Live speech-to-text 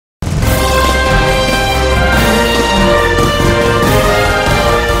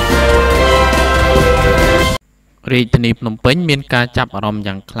រាជធានីភ្នំពេញមានការចាប់អារម្មណ៍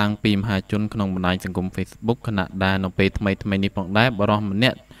យ៉ាងខ្លាំងពីមហាជនក្នុងបណ្ដាញសង្គម Facebook ខណៈដែលនៅពេលថ្មីនេះផងដែរបរិសម្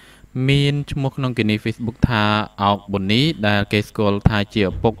នាក់មានឈ្មោះក្នុងគណនី Facebook ថាអោកប៊ុននីដែលគេស្គាល់ថាជា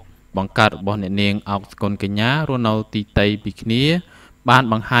ឪពុកបង្កើតរបស់អ្នកនាងអោកស្គុនកញ្ញារស់នៅទីតីពីគ្នាបាន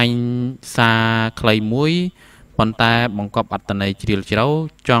បង្ហាញសារខ្លីមួយប៉ុន្តែបង្កប់អត្ថន័យជ្រាលជ្រៅ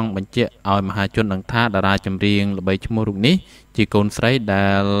ចង់បញ្ជាក់ឲ្យមហាជនដឹងថាតារាចម្រៀងល្បីឈ្មោះរូបនេះជាកូនស្រីដែ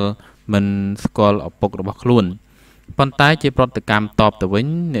លមិនស្គាល់ឪពុករបស់ខ្លួនប៉ុន្តែជាប្រតិកម្មតបទៅវិញ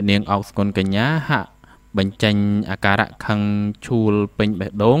អ្នកនាងអោកស្គុនកញ្ញាហាក់បញ្ចេញអាការៈខឹងឈួលពេញបេះ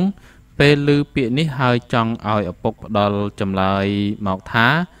ដូងពេលឮពាក្យនេះហើយចង់ឲ្យឪពុកផ្ដល់ចម្លើយមកថា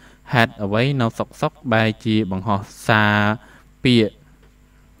ហេតុអ្វីនៅសុកបែរជាបង្ហោះសារពាក្យ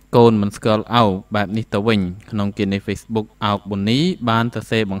កូនមិនស្គាល់ឪបែបនេះទៅវិញក្នុងគណនី Facebook អោកប៊ុននីបានសរ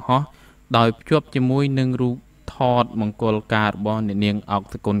សេរបង្ហោះដោយភ្ជាប់ជាមួយនឹងរូបថតមង្គលការរបស់អ្នកនាងអោក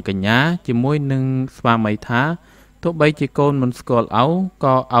ស្គុនកញ្ញាជាមួយនឹងស្វាមីថាទោះបីជាកូនមិនស្គាល់ឪ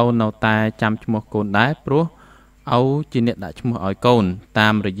ក៏ឪនៅតែចាំឈ្មោះកូនដែរព្រោះឪជាអ្នកដាក់ឈ្មោះឲ្យកូនតា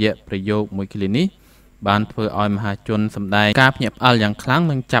មរយៈប្រយោគមួយឃ្លានេះបានធ្វើឲ្យមហាជនសម្ដែងការភ្ញាក់ផ្អើលយ៉ាងខ្លាំង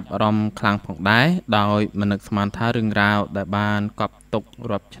និងចាប់អារម្មណ៍ខ្លាំងផងដែរដោយមិននឹកស្មានថារឿងរ៉ាវដែលបានកប់ទុក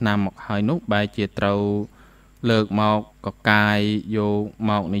រាប់ឆ្នាំមកហើយនោះបែរជាត្រូវលើកមកកកាយយក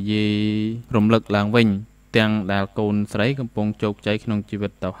មកនិយាយរំលឹកឡើងវិញទាំងដែលកូនស្រីកំពុងជោគជ័យក្នុងជីវិ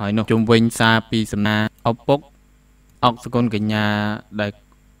តទៅហើយនោះជុំវិញសារពីសំណាឪពុកអុកសកុនកញ្ញាដែល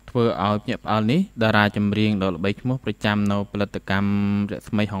ធ្វើឲ្យភ្ញាក់ផ្អើលនេះតារាចម្រៀងដ៏ល្បីឈ្មោះប្រចាំនៅផលិតកម្មរ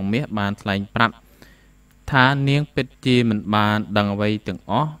ស្មីហងមាសបានថ្លែងប្រាប់ថានាងពិតជាមិនបានដឹងអ្វីទាំង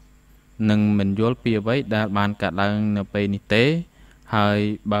អស់និងមិនយល់ពីអ្វីដែលបានកើតឡើងនៅពេលនេះទេហើយ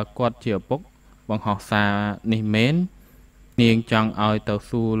បើគាត់ជាឪពុកបង្ហោះសារនេះមែននាងចង់ឲ្យទៅ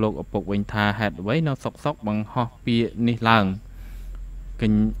សួរលោកឪពុកវិញថាហេតុអ្វីនៅសុកបង្ហោះពាក្យនេះឡើង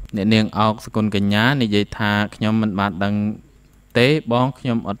អ្នកនាងអោកសគុនកញ្ញានិយាយថាខ្ញុំមិនបានដឹងទេបងខ្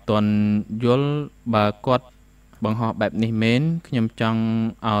ញុំអត់ទាន់យល់បើគាត់បង្ហោះបែបនេះមែនខ្ញុំចង់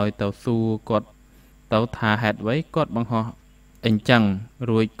ឲ្យទៅសួរគាត់ទៅថាហេតុអ្វីគាត់បង្ហោះអញ្ចឹង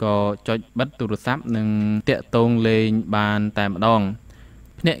រួចក៏ចុចបិទទូរស័ព្ទនិងតាក់ទងលេងបានតែម្ដង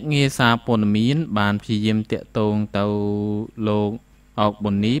ភ្នាក់ងារសារព័ត៌មានបានព្យាយាមតាក់ទងទៅលោកអោក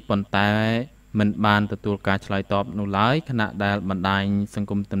ប៊ុននីប៉ុន្តែមិនបានទទួលការឆ្លើយតបនោះឡើយខណៈដែលបណ្ដាញសង្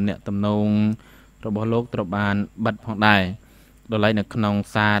គមទំនាក់ទំនងរបស់លោកត្រូវបានបិទផងដែរដោយឡែកនៅក្នុង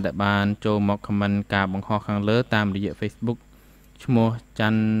សារដែលបានចូលមកខមមិនការបង្ហោះខាងលើតាមរយៈ Facebook ឈ្មោះច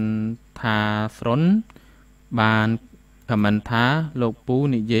ន្ទថាស្រុនបានខមមិនថាលោកពូ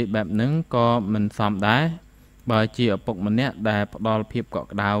និយាយបែបហ្នឹងក៏មិនសមដែរបើជាឪពុកម្នាក់ដែលផ្ដល់ភាពកក់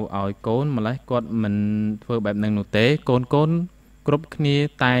ក្ដៅឲ្យកូនម្លេះគាត់មិនធ្វើបែបហ្នឹងនោះទេកូនគ្រប់គ្នា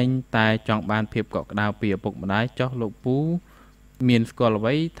តែងតែចង់បានភាពកក់ក្ដៅពីឪពុកម្ដាយចុះលោកពូមានស្គាល់អ្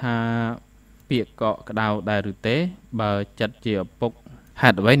វីថាពាក្យកក់ក្ដៅដែរឬទេបើចិត្តជាឪពុកហេ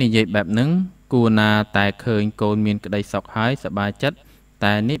តុអ្វីនិយាយបែបហ្នឹងគួរណាតែឃើញកូនមានក្តីសុខហើយសប្បាយចិត្ត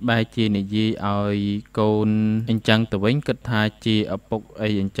តែនេះបែរជានិយាយឲ្យកូនអញ្ចឹងទៅវិញគិតថាជាឪពុកអី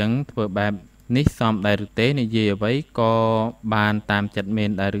អញ្ចឹងធ្វើបែបនេះសមដែរឬទេនិយាយអ្វីក៏បានតាមចិត្តមែ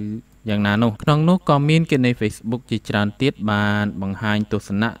នដែរឬយ៉ាងណានោះក្នុងនោះក៏មានគេនៃ Facebook ជាច្រើនទៀតបានបង្ហាញទស្ស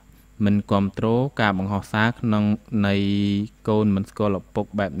នៈមិនគ្រប់គ្រងការបង្ហោះសារក្នុងនៃកូនមិនស្គាល់ឪពុក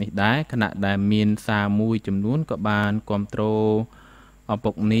បែបនេះដែរខណៈដែលមានសារមួយចំនួនក៏បានគ្រប់គ្រងឪ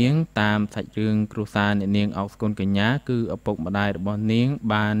ពុកនាងតាមសាច់រឿងគ្រួសារអ្នកនាងអោកស្គុនកញ្ញាគឺឪពុកម្ដាយរបស់នាង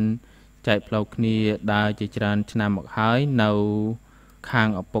បានចែកផ្លូវគ្នាដើរជាច្រើនឆ្នាំមកហើយនៅខាង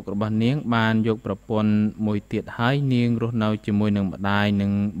ឪពុករបស់នាងបានយកប្រពន្ធមួយទៀតហើយនាងរស់នៅជាមួយនឹងម្ដាយនិ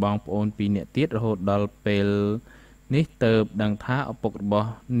ងបងប្អូន2នាក់ទៀតរហូតដល់ពេលនេះទើបដឹងថាឪពុករបស់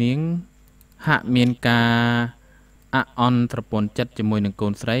នាងហាក់មានការអន់ត្រពន់ចិត្តជាមួយនឹងកូ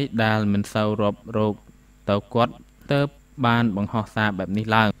នស្រីដែលមិនសូវរាប់រកទៅគាត់ទើបបានបង្ហោះសារបែបនេះ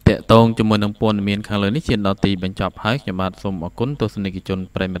ឡើងតាក់ទងជាមួយនឹងព័ត៌មានខាងលើនេះជាដល់ទីបញ្ចប់ហើយខ្ញុំបាទសូមអរគុណទស្សនិកជន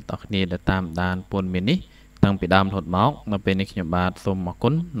ប្រិយមិត្តអរគ្នាដែលតាមដានព័ត៌មាននេះតាំងពីដើមរហូតមកនៅពេលនេះខ្ញុំបាទសូមអរគុ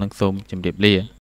ណនិងសូមជម្រាបលា